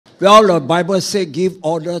Well, the Bible says give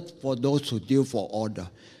order for those who deal for order.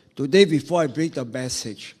 Today, before I bring the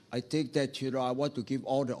message, I think that, I want to give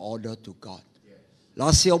all the order to God. Yes.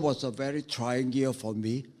 Last year was a very trying year for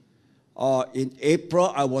me. In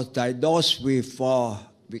April, I was diagnosed with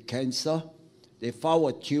cancer. They found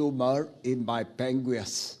a tumor in my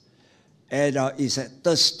pancreas. And it's at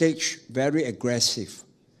third stage, very aggressive.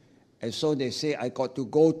 And so they say I got to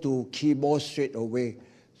go to chemo straight away.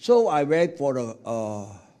 So I went for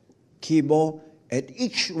the chemo, and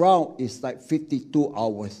each round is like 52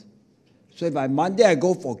 hours. So if by Monday I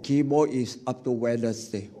go for chemo, it's up to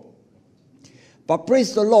Wednesday. But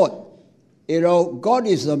praise the Lord, God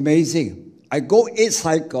is amazing. I go 8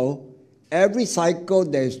 cycles. Every cycle,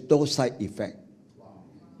 there's no side effect.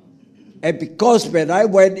 And because when I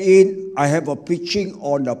went in, I have a preaching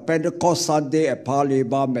on the Pentecost Sunday at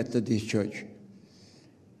Palema Methodist Church.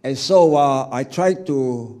 And so I tried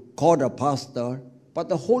to call the pastor, but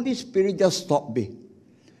the Holy Spirit just stopped me.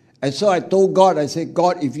 And so I told God, I said,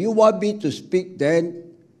 God, if you want me to speak,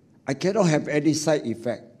 then I cannot have any side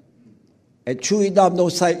effect. And true enough, no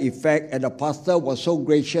side effect. And the pastor was so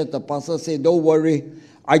gracious. The pastor said, don't worry,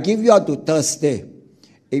 I give you until Thursday.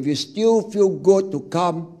 If you still feel good to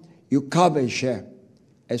come, you come and share.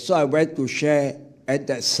 And so I went to share, and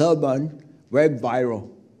that sermon went viral.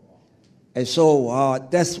 And so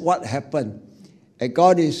that's what happened. And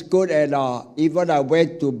God is good, and even I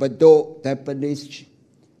went to Bedok, Tampines,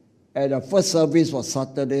 and the first service was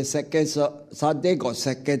Saturday, Sunday got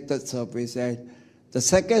second, third service. And the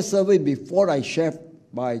second service, before I shared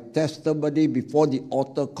my testimony, before the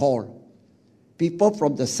altar call, people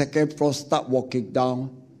from the second floor start walking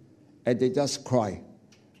down, and they just cry.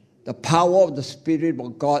 The power of the Spirit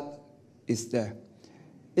of God is there.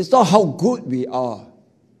 It's not how good we are.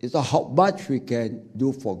 It's not how much we can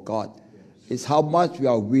do for God. It's how much we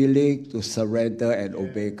are willing to surrender and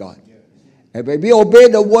obey God. And when we obey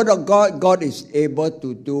the word of God, God is able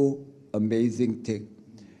to do amazing things.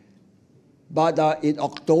 But in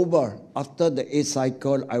October, after the 8th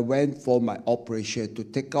cycle, I went for my operation to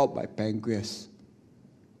take out my pancreas.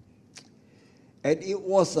 And it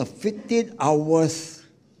was a 15 hours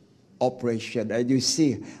operation. And you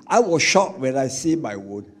see, I was shocked when I see my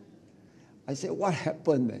wound. I said, what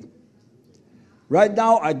happened, man? Right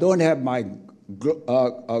now, I don't have my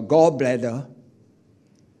gallbladder.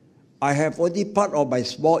 I have only part of my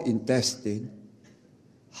small intestine,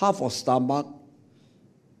 half of stomach,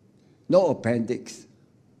 no appendix.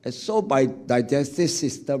 And so my digestive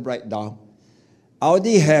system right now, I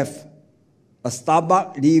only have a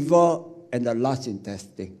stomach, liver, and the large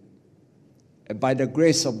intestine. And by the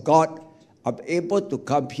grace of God, I'm able to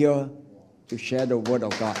come here to share the word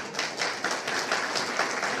of God.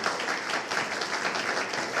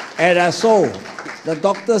 And so the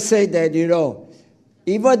doctor said that,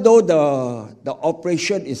 even though the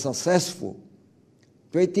operation is successful,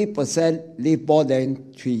 20% live more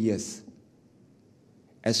than 3 years.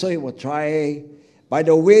 And so he will try. By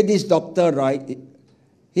the way, this doctor, right,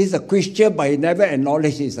 he's a Christian, but he never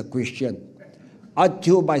acknowledged he's a Christian.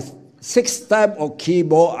 Until my 6th time of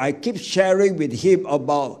chemo, I keep sharing with him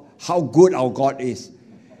about how good our God is.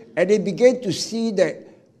 And he began to see that,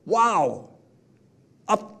 wow,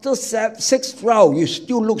 after 6th round, you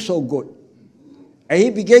still look so good. And he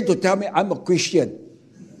began to tell me, I'm a Christian.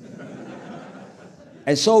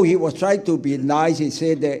 And so he was trying to be nice. He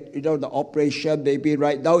said that, the operation maybe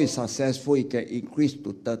right now is successful. It can increase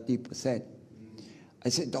to 30%. I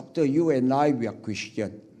said, doctor, you and I, we are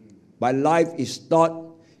Christian. My life is not,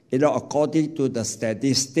 according to the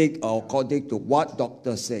statistic or according to what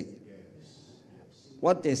doctors say.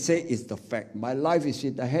 What they say is the fact. My life is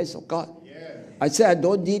in the hands of God. I said, I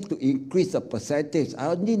don't need to increase the percentage. I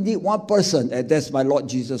only need one person, and that's my Lord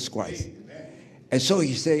Jesus Christ. And so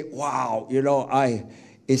he said, wow,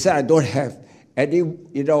 he said, I don't have. And,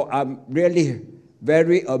 I'm really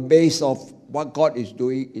very amazed of what God is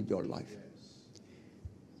doing in your life.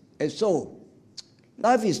 And so,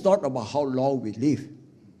 life is not about how long we live.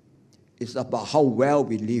 It's about how well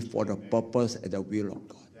we live for the purpose and the will of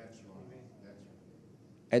God.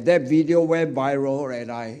 And that video went viral,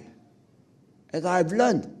 and I've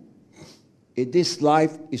learned in this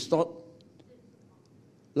life,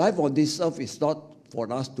 life on this earth is not for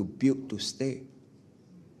us to build to stay.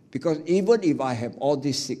 Because even if I have all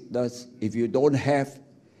this sickness, if you don't have,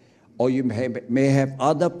 or you may have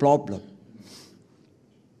other problems,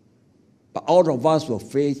 but all of us will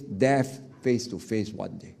face death face to face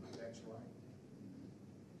one day.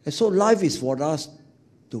 And so life is for us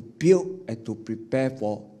to build and to prepare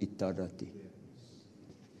for eternity.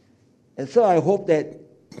 And so I hope that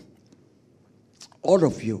all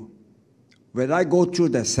of you when I go through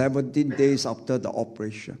the 17 days after the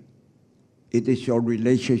operation, it is your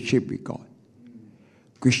relationship with God.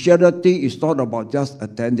 Christianity is not about just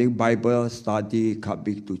attending Bible study,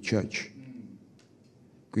 coming to church.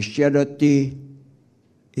 Christianity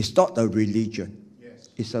is not a religion.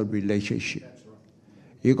 It's a relationship.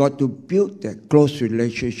 You got to build that close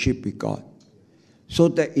relationship with God, so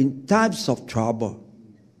that in times of trouble,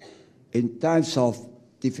 in times of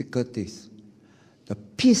difficulties, the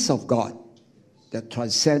peace of God that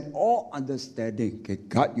transcends all understanding can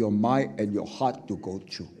guide your mind and your heart to go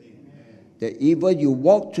through. That even you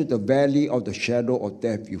walk through the valley of the shadow of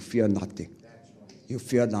death, you fear nothing. You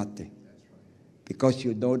fear nothing. Because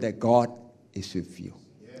you know that God is with you.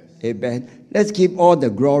 Amen. Let's give all the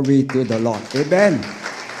glory to the Lord. Amen.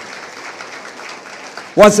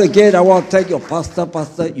 Once again, I want to thank your pastor.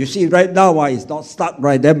 Pastor, you see, right now, it's not stuck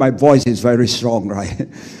right there. My voice is very strong, right?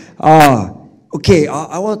 Okay,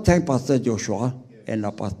 I want to thank Pastor Joshua and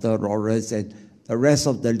Pastor Lawrence and the rest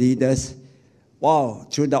of the leaders. Wow,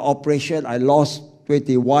 through the operation, I lost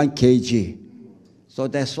 21 kg. So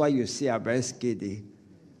that's why you see I'm very skinny.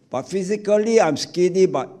 But physically, I'm skinny,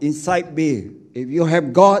 but inside me, if you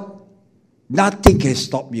have God, nothing can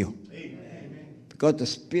stop you. Amen. Because the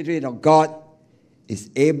Spirit of God is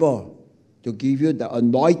able to give you the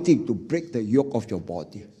anointing to break the yoke of your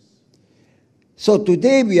body. So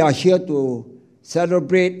today we are here to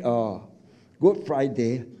celebrate Good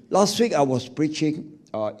Friday. Last week I was preaching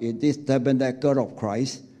in this Tabernacle of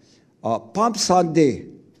Christ. Palm Sunday,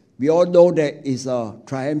 we all know that is a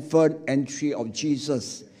triumphant entry of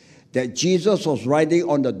Jesus. That Jesus was riding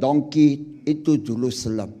on the donkey into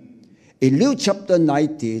Jerusalem. In Luke chapter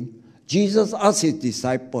 19, Jesus asked his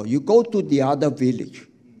disciple, you go to the other village,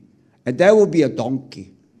 and there will be a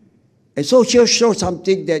donkey. And so she'll show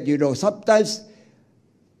something that, you know, sometimes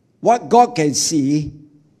what God can see,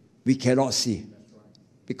 we cannot see.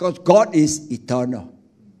 Because God is eternal.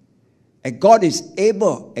 And God is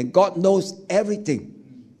able, and God knows everything.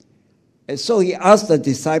 And so he asked the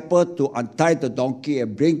disciple to untie the donkey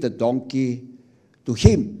and bring the donkey to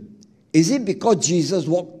him. Is it because Jesus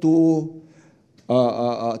walked too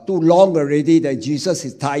long already that Jesus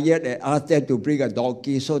is tired and asked them to bring a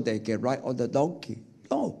donkey so they can ride on the donkey?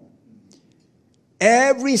 No.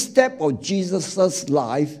 Every step of Jesus'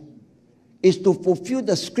 life is to fulfill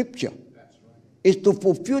the scripture. Is to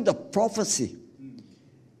fulfill the prophecy.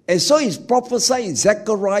 And so it's prophesied in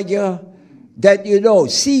Zechariah that, you know,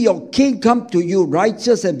 see your king come to you,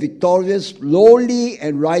 righteous and victorious, lowly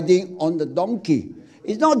and riding on the donkey.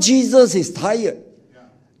 It's not Jesus is tired.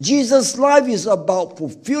 Jesus' life is about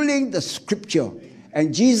fulfilling the scripture.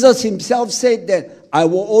 And Jesus himself said that I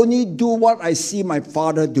will only do what I see my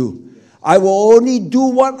Father do. I will only do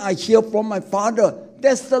what I hear from my Father.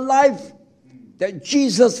 That's the life that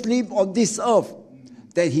Jesus lived on this earth.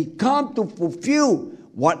 That he come to fulfill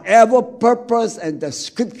whatever purpose and the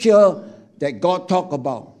scripture that God talked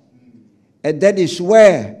about. And that is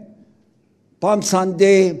where Palm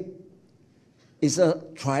Sunday is a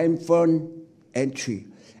triumphant entry.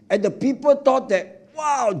 And the people thought that,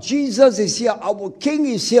 wow, Jesus is here, our king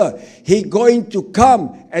is here. He's going to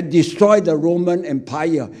come and destroy the Roman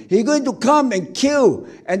Empire. He's going to come and kill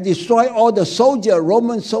and destroy all the soldiers,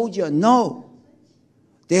 Roman soldiers. No.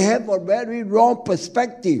 They have a very wrong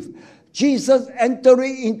perspective. Jesus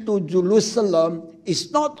entering into Jerusalem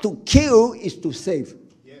is not to kill, it's to save.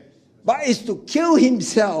 Yes. But it's to kill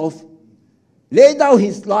himself, lay down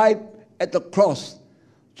his life at the cross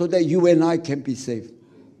so that you and I can be saved.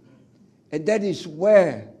 And that is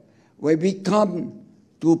where, when we come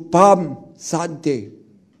to Palm Sunday,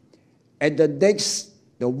 and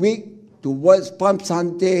the week towards Palm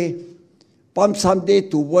Sunday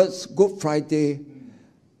towards Good Friday,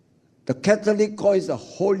 the Catholic call it a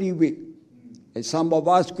Holy Week. And some of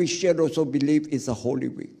us Christians also believe it's a Holy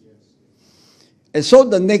Week. And so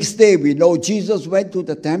the next day, we know Jesus went to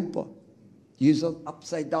the temple. Jesus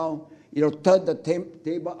upside down, turned the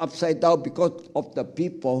table upside down because of the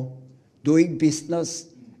people doing business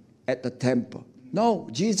at the temple. No,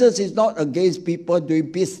 Jesus is not against people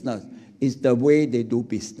doing business. It's the way they do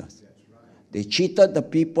business. They cheated the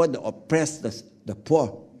people, they oppressed the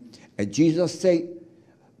poor. And Jesus said,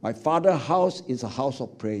 my Father's house is a house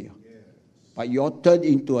of prayer. But you're turned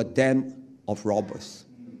into a den of robbers.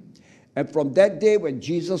 And from that day, when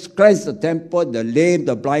Jesus cleansed the temple, the lame,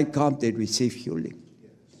 the blind come, they receive healing.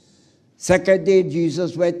 Second day,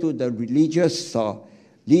 Jesus went to the religious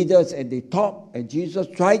leaders and they talked, and Jesus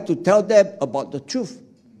tried to tell them about the truth.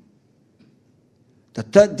 The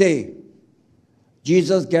third day,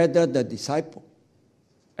 Jesus gathered the disciples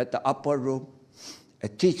at the upper room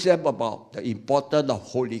and teach them about the importance of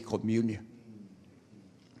Holy Communion.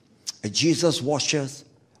 And Jesus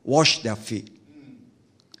washed their feet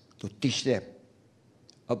to teach them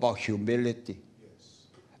about humility.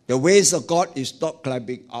 The ways of God is not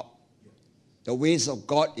climbing up. The ways of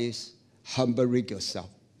God is humbling yourself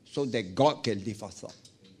so that God can lift us up.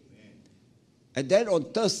 And then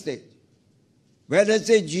on Thursday,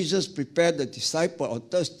 Wednesday, Jesus prepared the disciple. On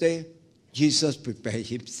Thursday, Jesus prepared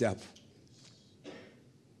himself.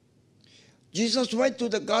 Jesus went to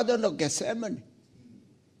the Garden of Gethsemane.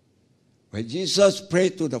 When Jesus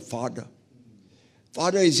prayed to the Father,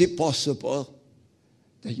 Father, is it possible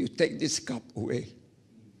that you take this cup away?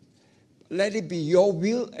 Let it be your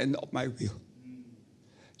will and not my will.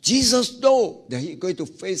 Jesus knew that he's going to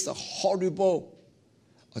face a horrible,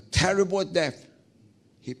 a terrible death.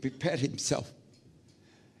 He prepared himself.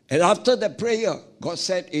 And after the prayer, God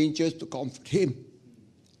sent angels to comfort him.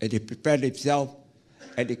 And he prepared himself.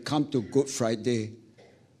 And he come to Good Friday,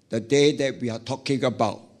 the day that we are talking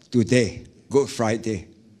about today, Good Friday.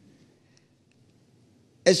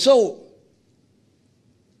 And so,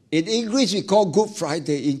 in English we call Good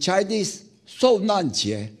Friday. In Chinese, 受难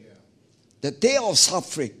节, the day of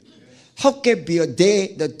suffering. How can be a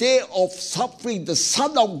day, the day of suffering, the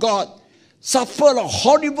Son of God suffered a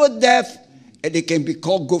horrible death, and it can be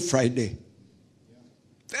called Good Friday?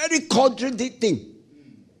 Very contradicting.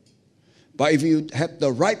 But if you have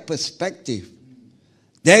the right perspective,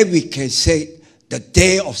 then we can say the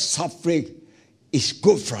day of suffering is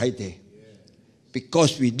Good Friday.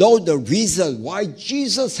 Because we know the reason why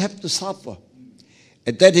Jesus had to suffer.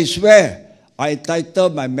 And that is where I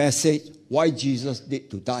entitled my message, Why Jesus Need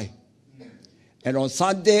to Die. And on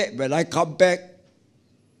Sunday, when I come back,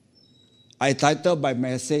 I titled my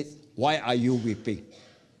message, Why Are You Weeping?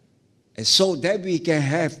 And so that we can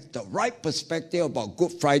have the right perspective about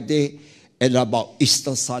Good Friday and about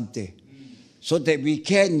Easter Sunday. So that we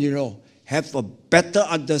can, have a better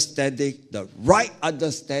understanding, the right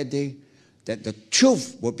understanding, that the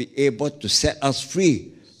truth will be able to set us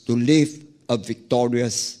free to live a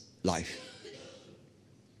victorious life.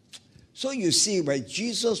 So you see, when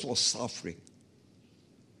Jesus was suffering,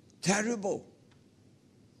 terrible.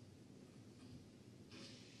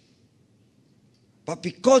 But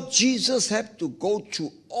because Jesus had to go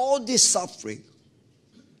through all this suffering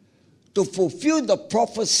to fulfill the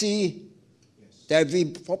prophecy that we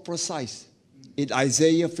prophesied in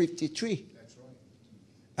Isaiah 53. That's right.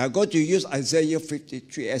 I'm going to use Isaiah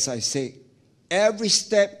 53 as I say. Every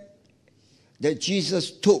step that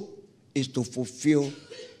Jesus took is to fulfill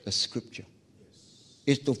the scripture.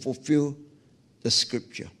 Is to fulfill the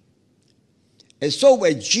scripture. And so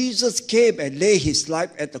when Jesus came and laid his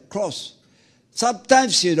life at the cross,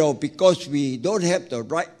 sometimes, because we don't have the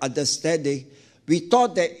right understanding, we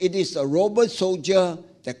thought that it is a Roman soldier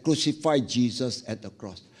that crucified Jesus at the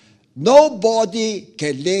cross. Nobody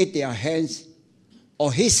can lay their hands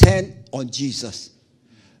or his hand on Jesus.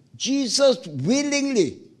 Jesus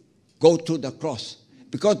willingly go to the cross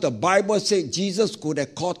because the Bible says Jesus could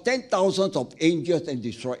have called 10,000 of angels and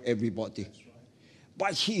destroyed everybody.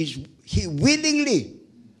 But he willingly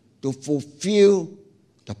to fulfill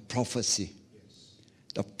the prophecy.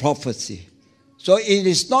 The prophecy. So it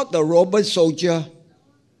is not the Roman soldier.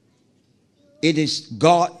 It is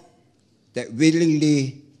God that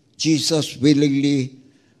Jesus willingly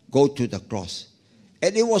go to the cross.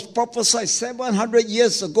 And it was prophesied 700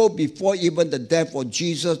 years ago before even the death of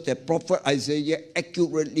Jesus. The prophet Isaiah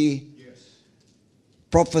accurately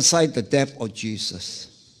prophesied the death of Jesus.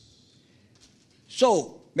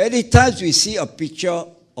 So many times we see a picture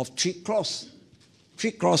of three crosses.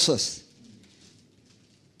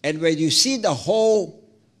 And when you see the whole,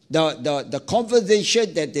 the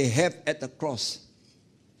conversation that they have at the cross,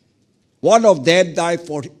 one of them died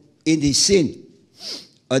in his sin.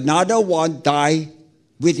 Another one died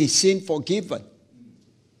with his sin forgiven.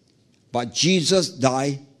 But Jesus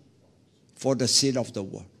died for the sin of the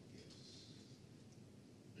world.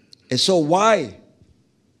 And so why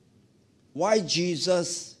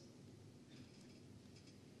Jesus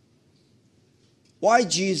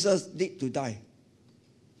need to die?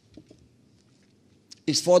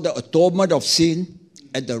 It's for the atonement of sin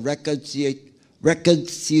and the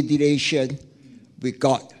reconciliation with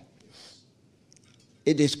God.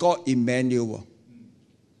 It is called Emmanuel.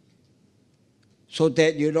 So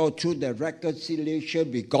that, through the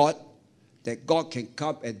reconciliation with God, that God can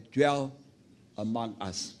come and dwell among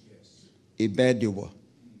us. Emmanuel.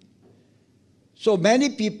 So many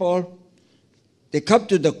people, they come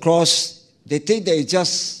to the cross, they think that it's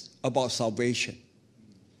just about salvation.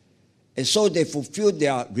 And so they fulfill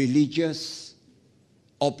their religious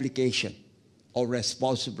obligation or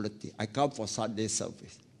responsibility. I come for Sunday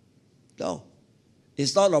service. No.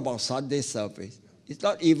 It's not about Sunday service. It's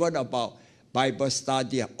not even about Bible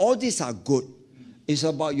study. All these are good. It's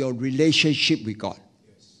about your relationship with God.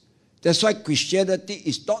 That's why Christianity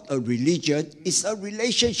is not a religion, it's a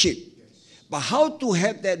relationship. But how to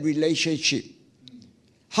have that relationship?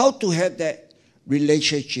 How to have that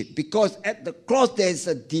relationship? Because at the cross there is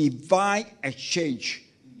a divine exchange.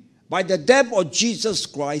 By the death of Jesus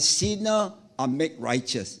Christ, sinners are made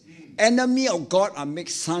righteous. Enemy of God are made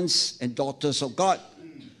sons and daughters of God.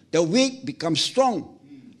 The weak become strong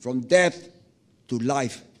from death to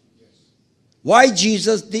life. Why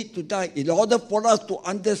Jesus need to die? In order for us to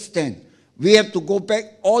understand, we have to go back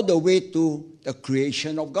all the way to the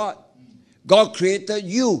creation of God. God created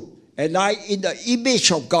you and I in the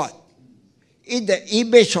image of God. In the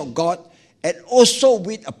image of God, and also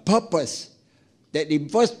with a purpose. That in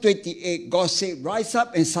verse 28, God said, rise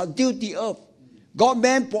up and subdue the earth. God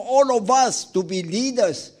meant for all of us to be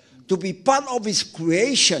leaders, to be part of His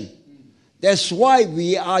creation. That's why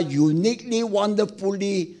we are uniquely,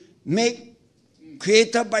 wonderfully made,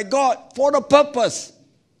 created by God for a purpose.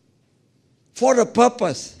 For a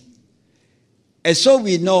purpose. And so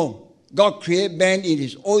we know God created man in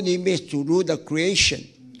His own image to rule the creation.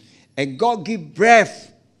 And God gave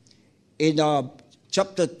breath in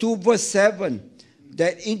chapter 2, verse 7,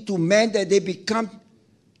 that into man that they become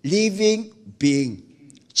living being.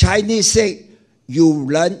 Chinese say, you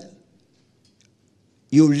link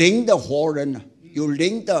the horn, you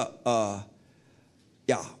link the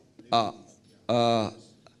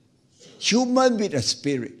human with the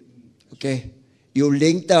spirit. Okay? You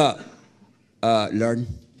link the learn.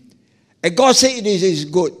 And God said it is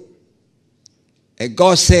good. And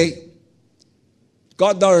God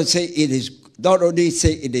not only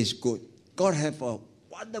say it is good. God have a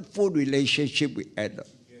wonderful relationship with Adam.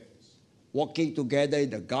 Yes. Walking together in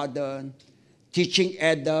the garden, teaching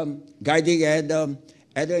Adam, guiding Adam.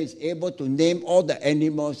 Adam is able to name all the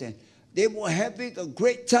animals, and they were having a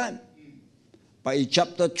great time. But in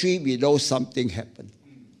chapter 3, we know something happened.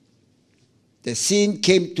 The sin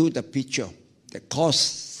came to the picture that caused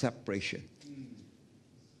separation.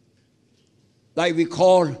 Like we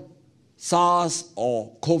call SARS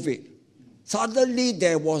or COVID. Suddenly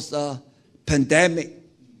there was a pandemic.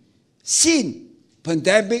 Sin,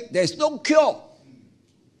 pandemic, there's no cure.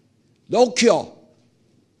 No cure.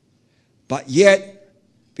 But yet,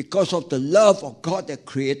 because of the love of God that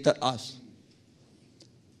created us,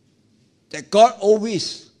 that God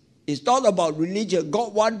always, it's not about religion,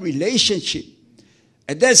 God wants relationship.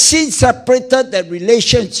 And that sin separated that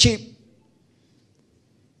relationship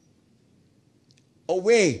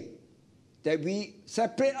away. That we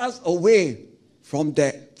separate us away from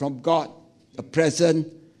God, the presence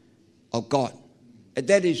of God. And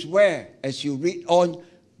that is where, as you read on,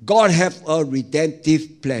 God have a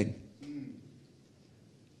redemptive plan.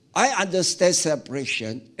 I understand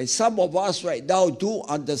separation, and some of us right now do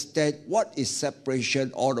understand what is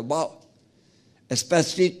separation all about,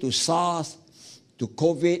 especially to SARS, to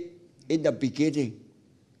COVID in the beginning.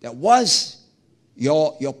 That once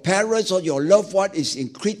your parents or your loved one is in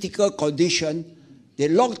critical condition, they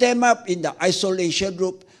lock them up in the isolation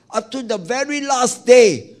room up to the very last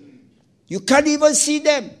day. You can't even see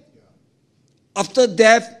them. After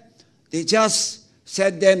death, they just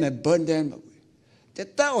send them and burn them away.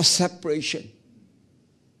 That type of separation.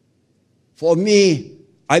 For me,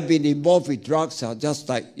 I've been involved with drugs, just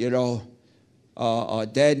like,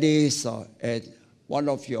 Dennis, and one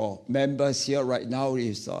of your members here right now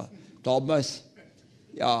is Thomas.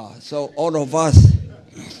 Yeah, so all of us,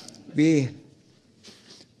 we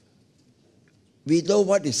know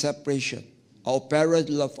what is separation. Our parents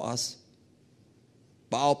love us,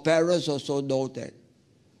 but our parents also know that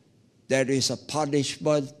there is a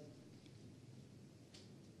punishment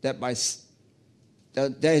that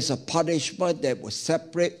there is a punishment that will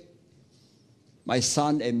separate my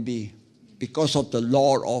son and me because of the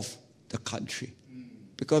law of the country.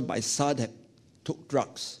 Because my son had took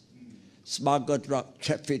drugs, smuggled drugs,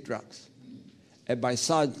 trafficked drugs. And my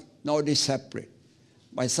son, now they separate.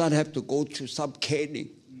 My son have to go through some caning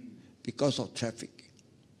because of trafficking.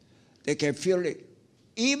 They can feel it.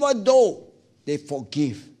 Even though they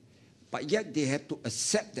forgive, but yet they have to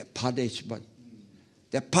accept that punishment.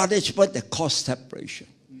 The punishment that caused separation.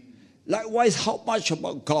 Likewise, how much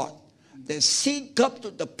about God? That sin comes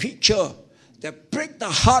to the picture that break the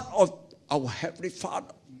heart of our Heavenly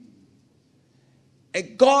Father.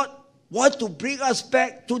 And God wants to bring us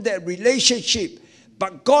back to that relationship.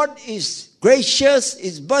 But God is gracious,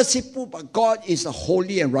 is merciful, but God is a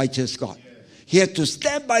holy and righteous God. He has to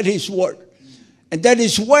stand by His word. And that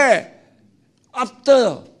is where,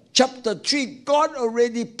 after chapter 3, God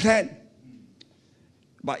already planned.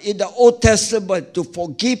 But in the Old Testament, to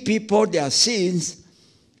forgive people their sins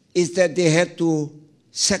is that they had to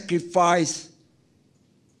sacrifice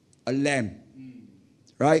a lamb.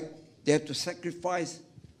 Right? They have to sacrifice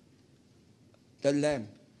the lamb.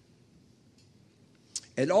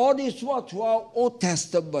 And all this was throughout Old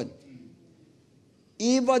Testament.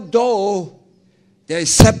 Even though there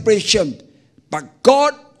is separation, but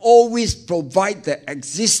God always provides the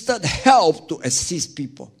existent help to assist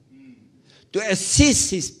people. To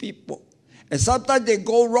assist his people. And sometimes they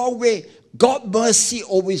go wrong way. God's mercy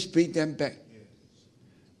always brings them back.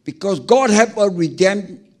 Because God has a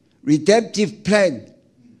redemptive plan.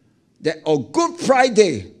 That on Good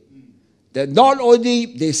Friday, that not only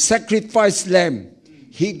they sacrifice lamb,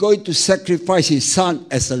 he going to sacrifice his son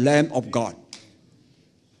as a lamb of God.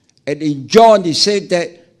 And in John, he said that,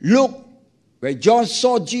 look, when John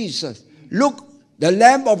saw Jesus, look, the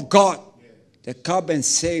Lamb of God that come and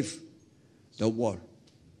save the world.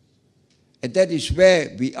 And that is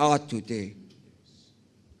where we are today.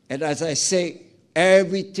 And as I say,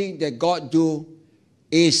 everything that God do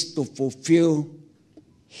is to fulfill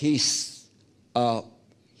his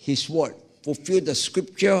word, fulfill the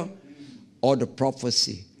scripture or the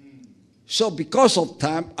prophecy. So because of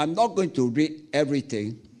time, I'm not going to read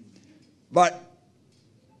everything. But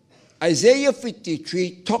Isaiah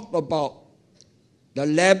 53 talked about the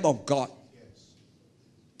Lamb of God.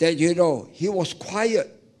 That, he was quiet,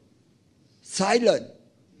 silent,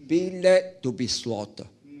 being led to be slaughtered.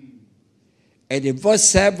 And in verse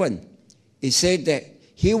 7, it said that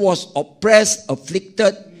he was oppressed,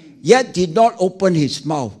 afflicted, yet did not open his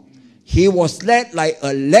mouth. He was led like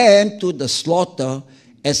a lamb to the slaughter,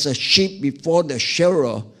 as a sheep before the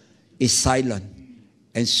shearer is silent.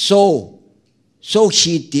 And so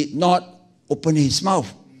he did not open his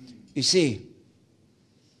mouth. You see,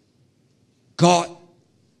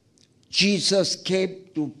 Jesus came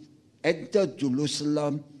to enter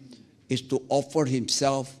Jerusalem is to offer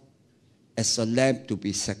himself as a lamb to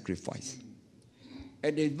be sacrificed.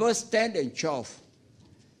 And in verse 10 and 12,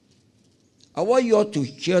 I want you all to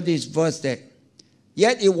hear this verse that,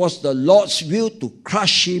 yet it was the Lord's will to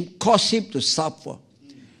crush him, cause him to suffer.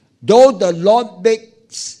 Though the Lord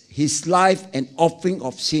makes his life an offering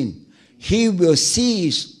of sin, he will see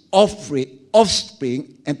his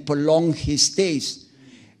offspring and prolong his days.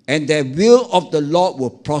 And the will of the Lord will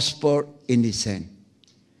prosper in his hand.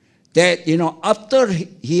 That, after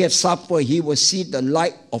he has suffered, he will see the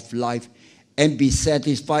light of life and be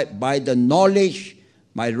satisfied by the knowledge.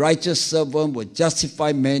 My righteous servant will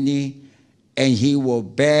justify many, and he will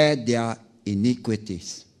bear their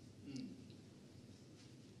iniquities.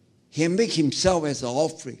 He makes himself as an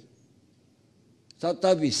offering.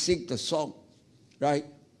 Sometimes we sing the song, right?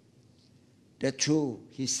 That through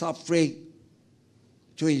his suffering,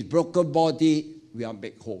 through his broken body, we are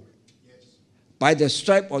made whole. Yes. By the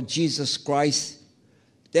stripe of Jesus Christ,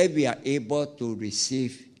 then we are able to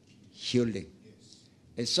receive healing. Yes.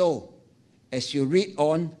 And so, as you read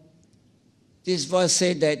on, this verse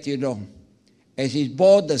says that, as he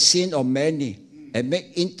bore the sin of many and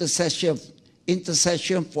make intercession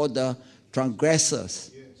for the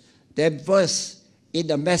transgressors. Yes. That verse in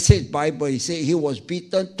the Message Bible, he said he was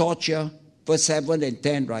beaten, tortured, verse 7 and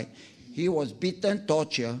 10, right? He was beaten,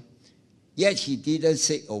 tortured, yet he didn't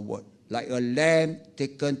say a word, like a lamb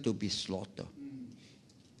taken to be slaughtered.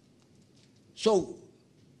 So,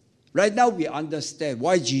 right now we understand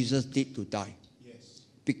why Jesus need to die. Yes.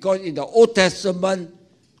 Because in the Old Testament,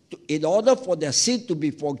 in order for their sin to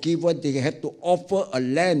be forgiven, they had to offer a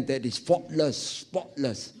lamb that is faultless,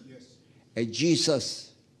 spotless. Yes. And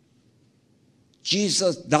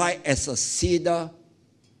Jesus died as a sinner,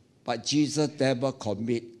 but Jesus never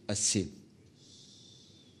commit a sin.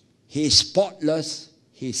 He is spotless,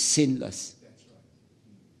 he is sinless. That's right.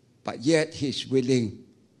 But yet he is willing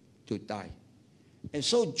to die. And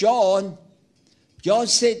so John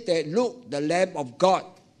said that, look, the Lamb of God,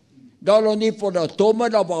 not only for the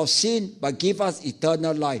atonement of our sin, but give us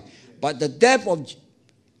eternal life. But the death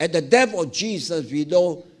of Jesus, we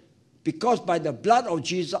know, because by the blood of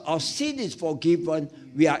Jesus, our sin is forgiven,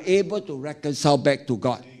 we are able to reconcile back to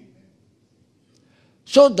God.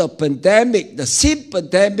 So the pandemic, the sin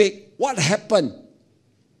pandemic, what happened?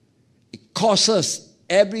 It causes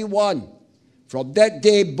everyone from that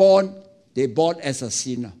day they born as a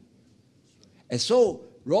sinner. And so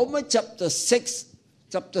Romans chapter 3,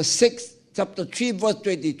 verse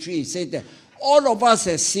 23 says that all of us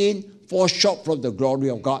have sinned, fall short from the glory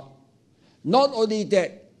of God. Not only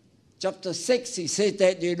that, chapter 6, he says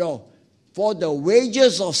that, for the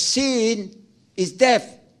wages of sin is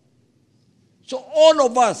death. So all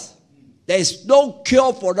of us, there is no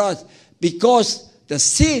cure for us because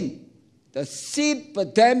the sin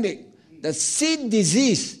pandemic, the sin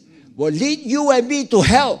disease will lead you and me to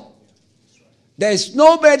hell. There is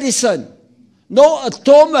no medicine, no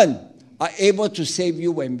atonement are able to save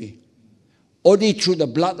you and me. Only through the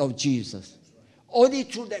blood of Jesus. Only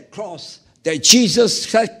through that cross that Jesus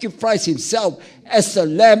sacrificed himself as the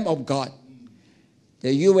Lamb of God,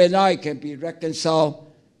 that you and I can be reconciled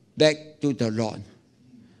back to the Lord.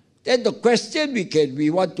 Then the question we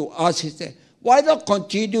want to ask is that, why not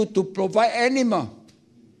continue to provide animal?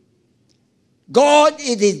 God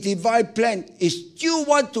in his divine plan is still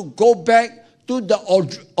want to go back to the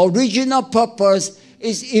original purpose,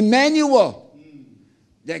 is Emmanuel.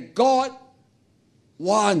 That God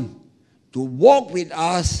wants to walk with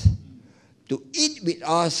us, to eat with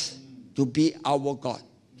us, to be our God.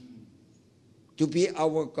 To be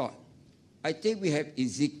our God. I think we have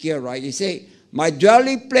Ezekiel, right? He said, my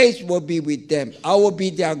dwelling place will be with them. I will be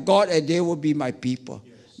their God and they will be my people.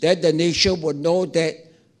 Yes. Then the nation will know that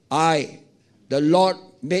I, the Lord,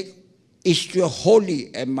 make Israel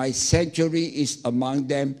holy and my sanctuary is among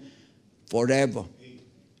them forever.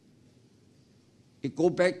 It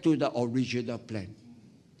goes back to the original plan.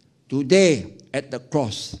 Today, at the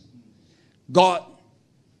cross, God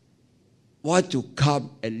wants to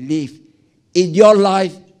come and live in your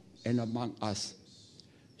life and among us,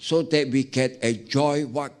 so that we can enjoy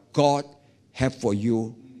what God has for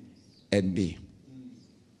you and me.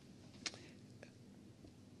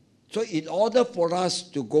 So in order for us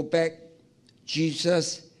to go back,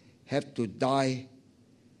 Jesus had to die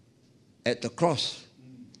at the cross.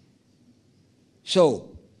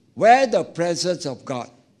 So, where the presence of God,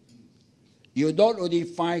 you not only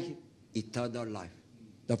find eternal life,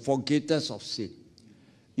 the forgiveness of sin,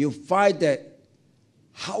 you find that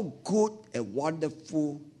how good and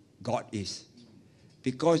wonderful God is.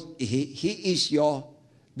 Because he is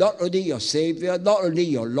not only your Savior, not only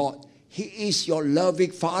your Lord, he is your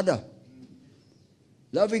loving Father.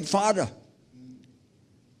 Loving Father.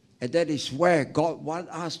 And that is where God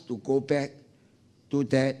wants us to go back to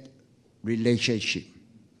that relationship.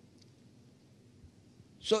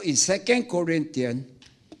 So in 2 Corinthians,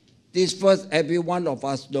 this verse every one of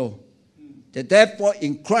us know, that therefore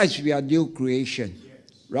in Christ we are new creation.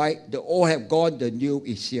 Right? The old have gone, the new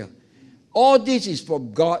is here. All this is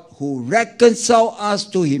from God, who reconciled us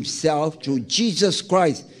to himself through Jesus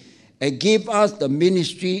Christ and gave us the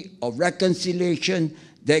ministry of reconciliation,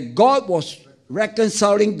 that God was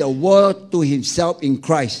reconciling the world to himself in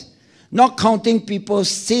Christ, not counting people's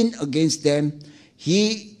sin against them.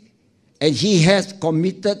 He has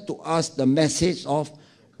committed to us the message of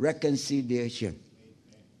reconciliation.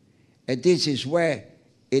 And this is where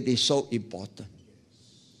it is so important.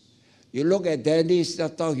 You look at Dennis,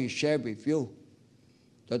 that's how he shared with you.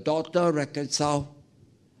 The daughter reconciled.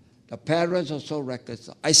 The parents also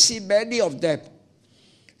reconciled. I see many of them.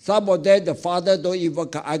 Some of them, the father don't even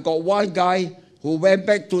come. I got one guy who went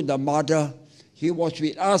back to the mother. He was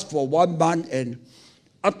with us for 1 month, and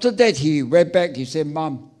after that he went back. He said,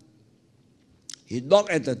 Mom, he knocked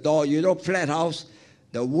at the door. You know, flat house,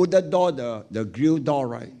 the wooden door, the grill door,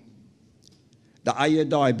 right? The iron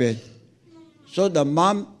door, I bet. So the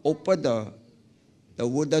mom opened the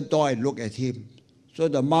wooden door and looked at him. So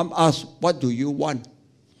the mom asked, what do you want?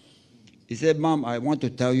 He said, Mom, I want to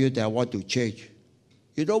tell you that I want to change.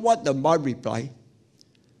 You know what the mom replied?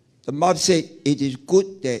 The mom said, it is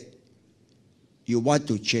good that you want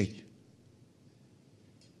to change.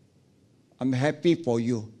 I'm happy for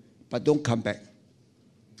you, but don't come back.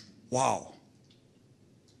 Wow.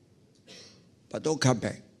 But don't come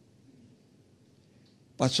back.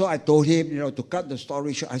 But so I told him, to cut the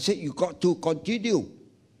story short, I said, you got to continue.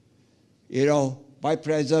 Buy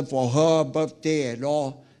present for her birthday and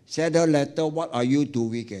all. Send her letter, what are you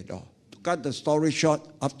doing and all. To cut the story short,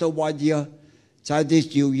 after 1 year,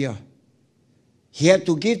 Chinese New Year, he had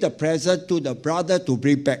to give the present to the brother to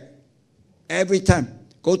bring back. Every time.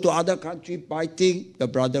 Go to other country, buy things, the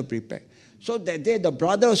brother bring back. So that day, the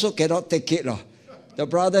brother also cannot take it. The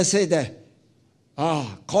brother said that,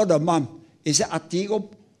 call the mom. He said, in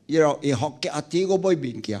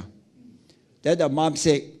Hokkien, then the mom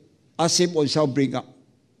said, ask him himself bring up.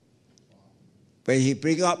 When he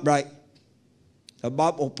bring up, right, the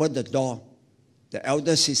mom opened the door. The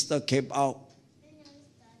elder sister came out,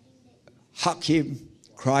 hugged him,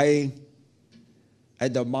 crying.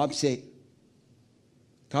 And the mom said,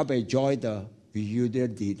 come enjoy the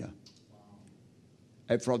reunion dinner.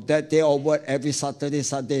 And from that day onward, every Saturday,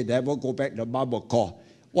 Sunday, never go back, the mom will call.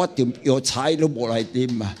 What your child like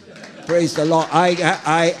him? Praise the Lord.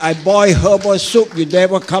 I boil herbal soup, you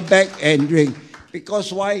never come back and drink.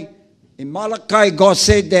 Because why? In Malachi, God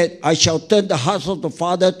said that I shall turn the hearts of the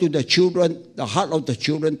father to the children, the heart of the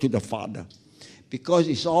children to the father. Because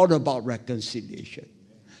it's all about reconciliation.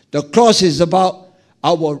 The cross is about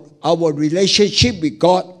our relationship with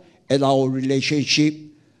God and our relationship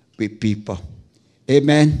with people.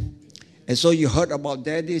 Amen. And so you heard about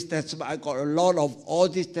Daddy's testimony. I got a lot of all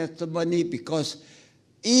this testimony because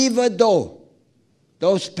even though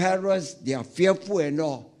those parents, they are fearful and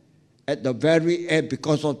all, at the very end,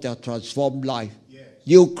 because of their transformed life,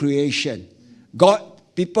 new creation,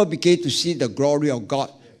 people begin to see the glory of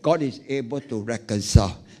God. God is able to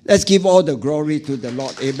reconcile. Let's give all the glory to the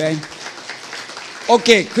Lord. Amen.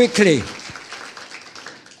 Okay, quickly.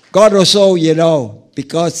 God also,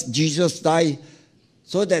 because Jesus died,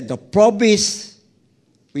 so that the promise,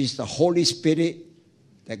 which is the Holy Spirit,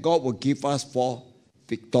 that God will give us for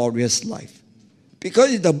victorious life.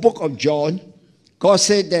 Because in the book of John, God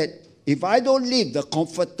said that if I don't live, the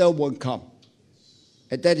Comforter won't come.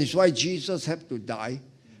 And that is why Jesus had to die,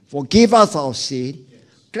 forgive us our sin,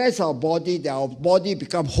 cleanse our body, that our body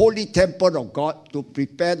become holy temple of God, to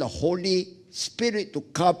prepare the Holy Spirit to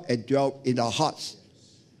come and dwell in our hearts.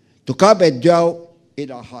 To come and dwell in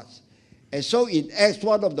our hearts. And so in Acts,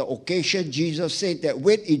 one of the occasions, Jesus said that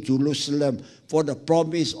wait in Jerusalem for the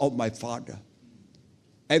promise of my Father.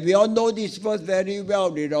 And we all know this verse very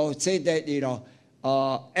well, say that,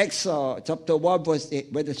 Acts chapter 1 verse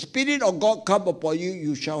 8, when the Spirit of God come upon you,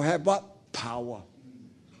 you shall have what? Power.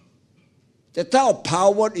 The type of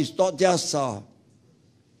power is not just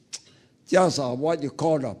what you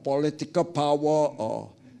call political power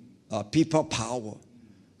or people power.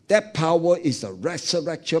 That power is the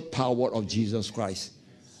resurrection power of Jesus Christ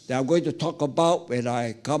that I'm going to talk about when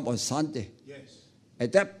I come on Sunday. Yes.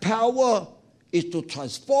 And that power is to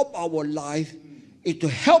transform our life, is to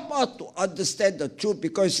help us to understand the truth,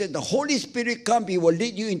 because he said the Holy Spirit come, he will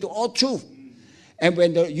lead you into all truth. And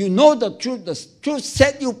when you know the truth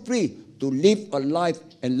set you free to live a life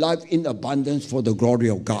and life in abundance for the glory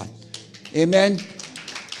of God. Amen.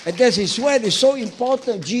 And that is why it is so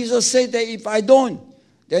important. Jesus said that if I don't,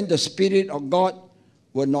 then the Spirit of God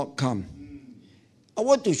will not come. I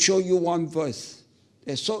want to show you one verse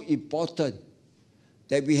that's so important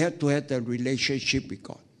that we have to have the relationship with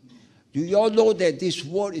God. Do you all know that this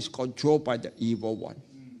world is controlled by the evil one?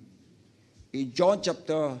 In John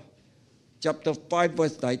chapter 5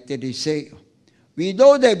 verse 19, he says, we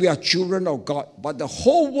know that we are children of God, but the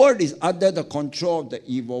whole world is under the control of the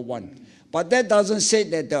evil one. But that doesn't say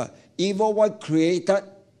that the evil one created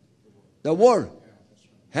the world.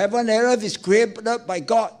 Heaven and earth is created by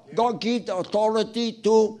God. God gave the authority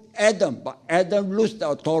to Adam, but Adam lost the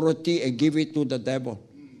authority and gave it to the devil.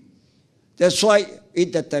 That's why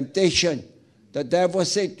in the temptation, the devil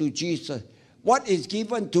said to Jesus, what is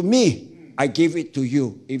given to me, I give it to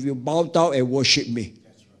you, if you bow down and worship me.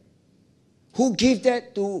 Who gave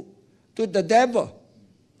that to the devil?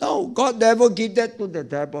 No, God never gave that to the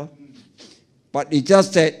devil. But it's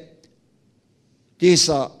just that this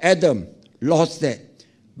Adam lost that.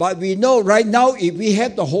 But we know right now, if we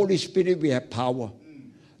have the Holy Spirit, we have power.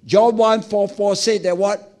 John 1:4 said that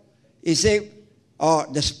what? He said,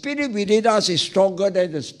 the spirit within us is stronger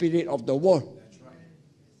than the spirit of the world. That's right.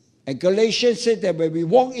 And Galatians said that when we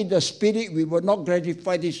walk in the Spirit, we will not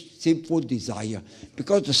gratify this sinful desire.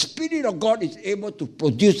 Because the Spirit of God is able to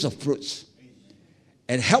produce the fruits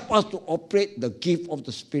and help us to operate the gift of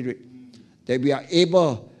the Spirit. That we are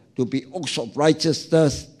able to be oaks of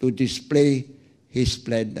righteousness to display His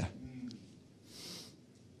splendor.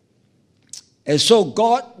 And so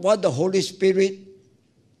God wants the Holy Spirit,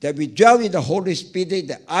 that we dwell in the Holy Spirit,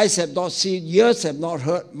 that eyes have not seen, ears have not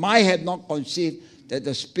heard, mind have not conceived, that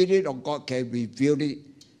the Spirit of God can reveal it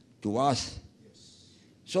to us.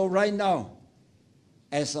 So right now,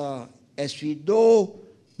 as we know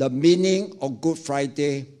the meaning of Good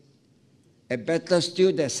Friday, and better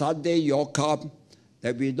still that Sunday you all come,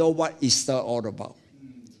 that we know what Easter all about.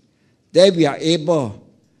 Then we are able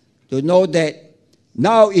to know that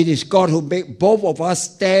now it is God who made both of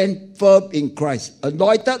us stand firm in Christ,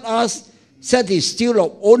 anointed us, set His seal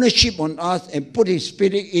of ownership on us, and put His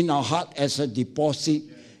Spirit in our heart as a deposit,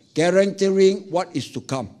 guaranteeing what is to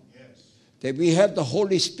come. That we have the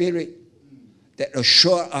Holy Spirit that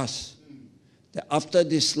assures us that after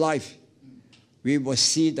this life, we will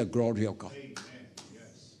see the glory of God.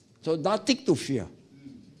 So nothing to fear.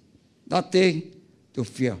 Nothing to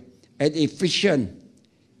fear. And Ephesians,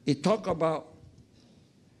 it talk about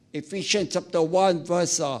Ephesians chapter 1,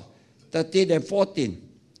 verse 13 and 14.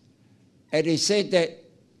 And it said that,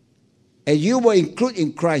 and you were included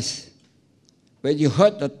in Christ when you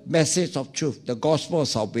heard the message of truth, the gospel of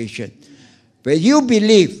salvation. When you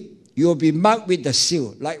believe, You will be marked with the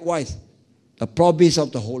seal. Likewise, the promise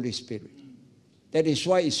of the Holy Spirit. That is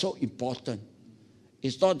why it's so important.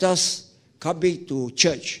 It's not just coming to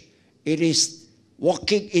church. It is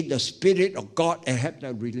walking in the Spirit of God and have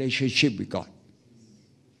the relationship with God.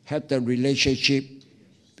 Have the relationship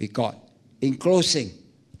with God. In closing,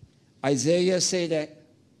 Isaiah said that,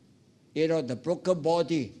 the broken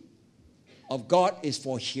body of God is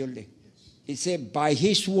for healing. He said, by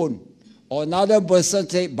his wound. Or another person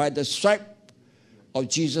said, by the stripe of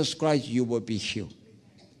Jesus Christ, you will be healed.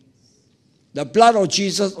 The blood of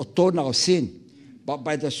Jesus atoned our sin. But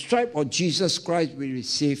by the stripe of Jesus Christ, we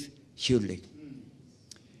receive healing.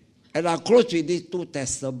 And I'll close with these two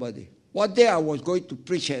testimonies. One day I was going to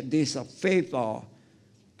preach at this faith, I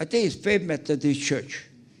think it's Faith Methodist Church.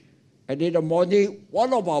 And in the morning,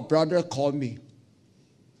 one of our brothers called me.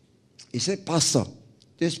 He said, Pastor,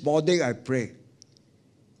 this morning I pray.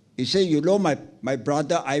 He said, my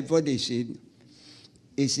brother Ivan is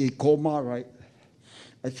in coma, right?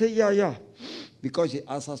 I said, yeah. Because he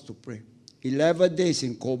asked us to pray. 11 days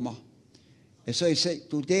in coma. And so he said,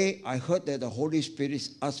 today I heard that the Holy Spirit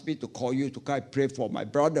asked me to call you to come and pray for my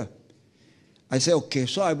brother. I said, okay.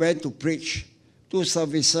 So I went to preach 2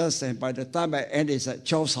 services, and by the time I ended, it's at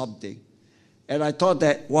 12 something. And I thought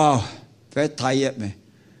that, wow, very tired, man.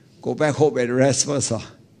 Go back home and rest first.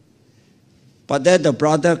 But then the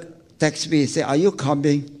brother texted me and said, are you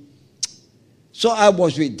coming? So I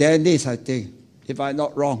was with Dennis, I think, if I'm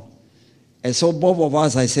not wrong. And so both of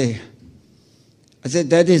us, I said,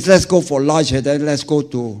 Dennis, let's go for lunch and then let's go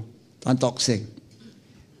to Tan Tock Seng.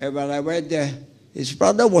 And when I went there, his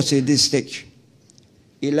brother was in this stage,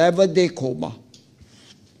 11-day coma.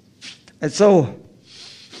 And so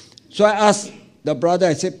I asked the brother,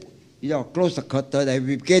 I said, close the curtain, and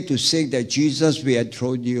we began to sing that Jesus, we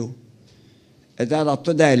enthrone you. And then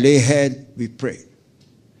after that, I lay hand, we prayed.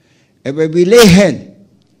 And when we lay hand,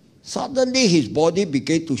 suddenly his body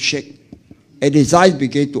began to shake, and his eyes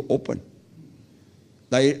began to open.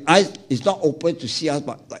 Like his eyes is not open to see us,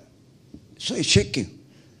 but so he's shaking.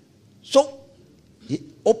 So he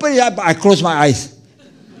opened his eyes, but I closed my eyes.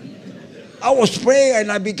 I was praying,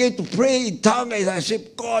 and I began to pray in tongues, and I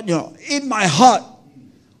said, God, in my heart,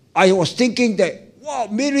 I was thinking that, wow,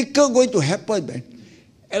 miracle going to happen, man.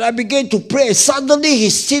 And I began to pray. Suddenly he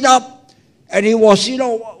stood up, and he was,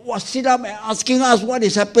 was sit up and asking us what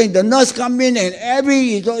is happening. The nurse come in, and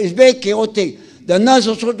it's very chaotic. The nurse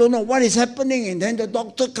also don't know what is happening, and then the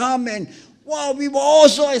doctor come, and wow, we were all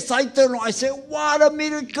so excited. I said, what a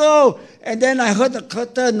miracle. And then I heard the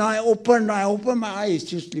curtain, I opened my eyes,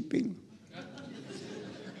 still sleeping.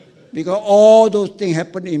 Because all those things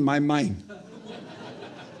happened in my mind.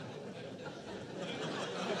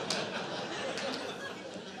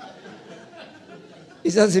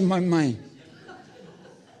 It's just in my mind.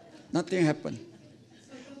 Nothing happened.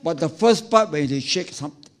 But the first part when he shakes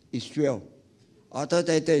something, it's real. After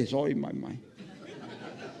that, it's all in my mind.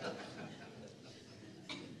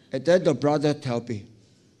 And then the brother tell me,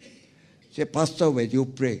 say, Pastor, when you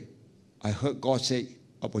pray, I heard God say,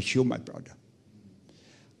 I will heal my brother.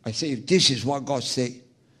 I say, if this is what God said,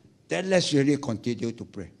 then let's really continue to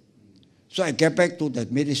pray. So I get back to the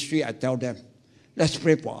ministry, I tell them, let's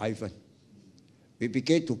pray for Ivan. We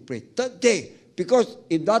began to pray. Third day, because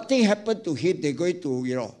if nothing happened to him, they're going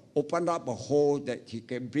to, open up a hole that he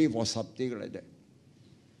can breathe or something like that.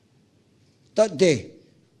 Third day,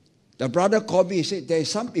 the brother called me, he said, there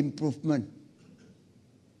is some improvement.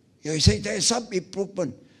 He said, there is some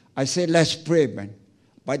improvement. I said, let's pray, man.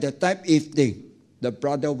 By the time evening, the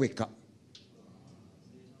brother wake up.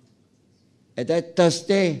 And then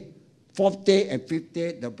Thursday, 4th day and 5th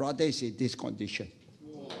day, the brother is in this condition.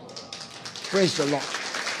 Praise the Lord.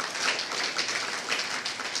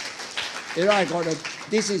 I got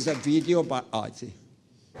this is a video, but see.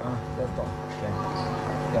 Let's talk.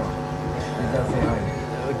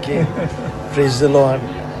 Okay. Praise the Lord.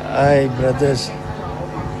 Hi, brothers.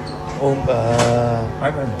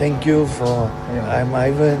 Thank you for, I'm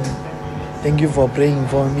Ivan. Thank you for praying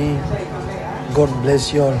for me. God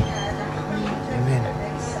bless you all. Amen.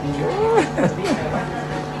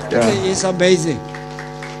 It's amazing.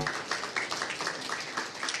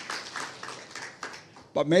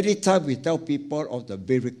 But many times we tell people of the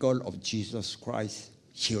miracle of Jesus Christ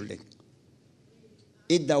healing.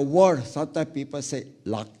 In the world, sometimes people say,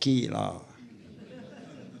 lucky lah.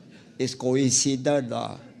 It's coincidence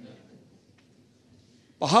lah.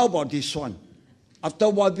 But how about this one? After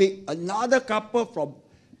 1 week, another couple from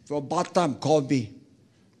Batam called me.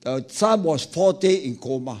 The son was 4 days in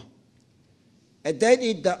coma. And then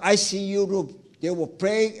in the ICU room, they were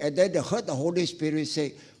praying, and then they heard the Holy Spirit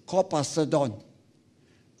say, call Pastor Don.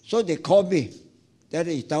 So they called me. Then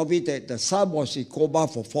he told me that the son was in coma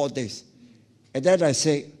for 4 days. And then I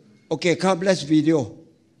say, okay, come, let's video.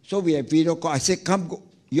 So we have video call. I said, come, go.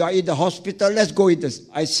 You are in the hospital, let's go in the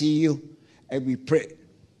ICU. And we prayed.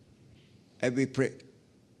 And we prayed.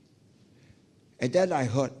 And then I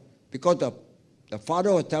heard, because the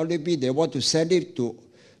father was telling me they want to send him to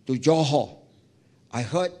Johor. I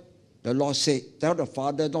heard the Lord say, tell the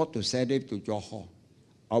father not to send him to Johor.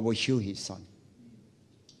 I will heal his son.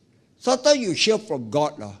 Sometimes you hear from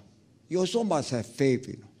God, you also must have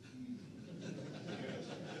faith.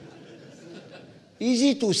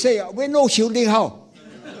 Easy to say, we know healing how.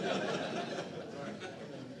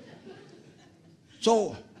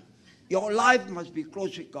 So, your life must be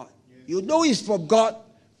close with God. You know it's from God.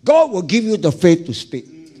 God will give you the faith to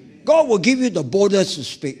speak. God will give you the boldness to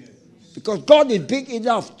speak. Because God is big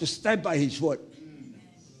enough to stand by His word.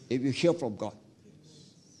 If you hear from God.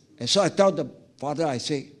 And so I tell the father, I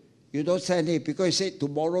say, you don't send him. Because he said,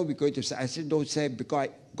 tomorrow we're going to send. I said, don't send because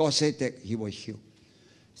God said that he will heal.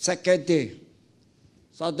 Second day,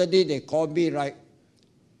 suddenly they called me, right?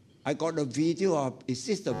 I got a video of, is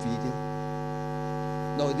this the video?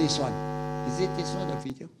 No, this one. Is it this one the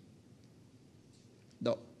video?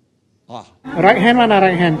 No. Right hand mana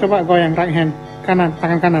right hand? Coba goyang right hand. Kanan,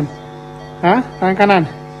 tangan kanan. Hah? Tangan kanan.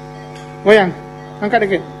 Goyang. Angkat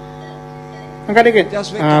dikit. Angkat dikit.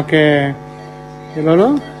 Oke.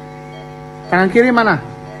 Lalu. Tangan kiri mana?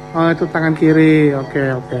 Oh, itu tangan kiri.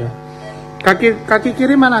 Oke. Kaki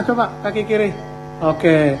kiri mana? Coba kaki kiri.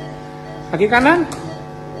 Oke. Kaki kanan.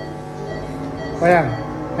 Goyang.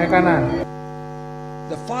 Kaki kanan.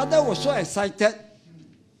 The father was so excited.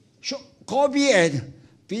 Call me and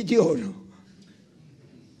video.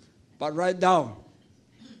 But right now,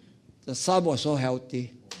 the son was so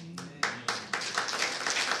healthy.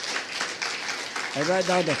 And right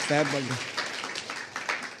now, the family.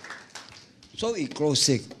 So in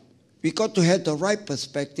closing, we got to have the right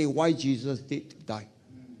perspective why Jesus did die.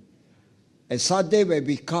 And Sunday when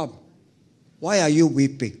we come, why are you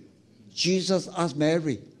weeping? Jesus asked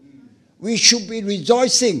Mary. We should be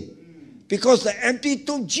rejoicing because the empty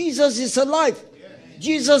tomb, Jesus is alive.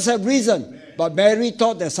 Jesus has risen. But Mary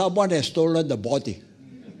thought that someone has stolen the body.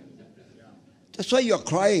 That's why you are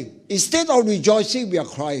crying. Instead of rejoicing, we are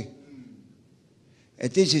crying.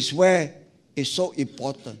 And this is where it's so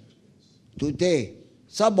important. Today,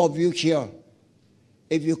 some of you here,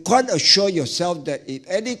 if you can't assure yourself that if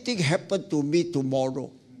anything happened to me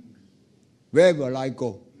tomorrow, where will I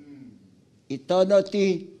go?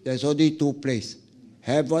 Eternity, there's only two places,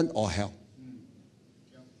 heaven or hell.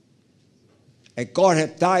 And God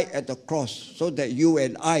has died at the cross so that you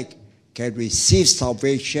and I can receive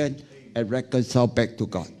salvation and reconcile back to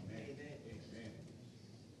God.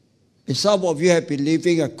 And some of you have been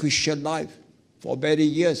living a Christian life for many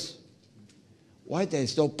years. Why there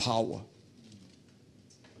is no power?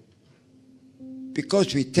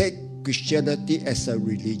 Because we take Christianity as a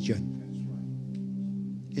religion.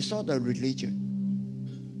 It's not a religion.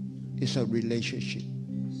 It's a relationship.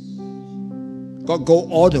 God go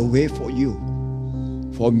all the way for you,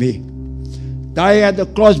 for me. Die at the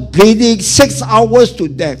cross, bleeding 6 hours to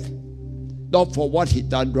death. Not for what he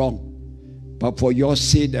done wrong, but for your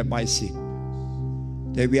sin and my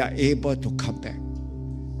sin. That we are able to come back.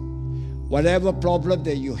 Whatever problem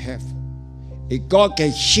that you have, if God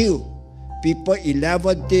can heal people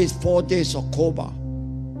 11 days, 4 days of coma,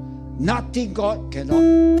 nothing God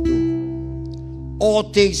cannot do. All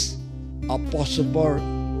things are possible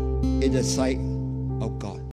in the sight of God.